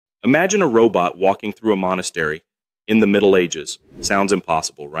Imagine a robot walking through a monastery in the Middle Ages. Sounds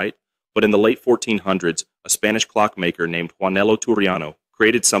impossible, right? But in the late 1400s, a Spanish clockmaker named Juanelo Turiano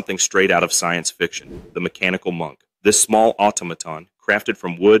created something straight out of science fiction, the mechanical monk. This small automaton, crafted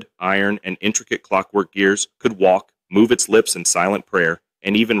from wood, iron, and intricate clockwork gears, could walk, move its lips in silent prayer,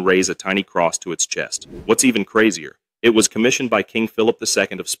 and even raise a tiny cross to its chest. What's even crazier, it was commissioned by King Philip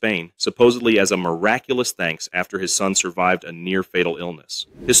II of Spain, supposedly as a miraculous thanks after his son survived a near-fatal illness.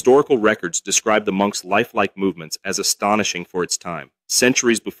 Historical records describe the monk's lifelike movements as astonishing for its time,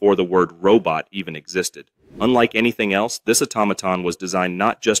 centuries before the word robot even existed. Unlike anything else, this automaton was designed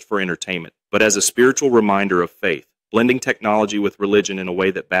not just for entertainment, but as a spiritual reminder of faith, blending technology with religion in a way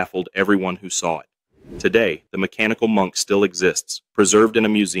that baffled everyone who saw it. Today, the mechanical monk still exists, preserved in a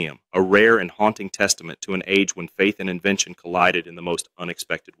museum, a rare and haunting testament to an age when faith and invention collided in the most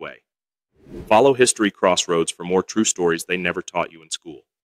unexpected way. Follow History Crossroads for more true stories they never taught you in school.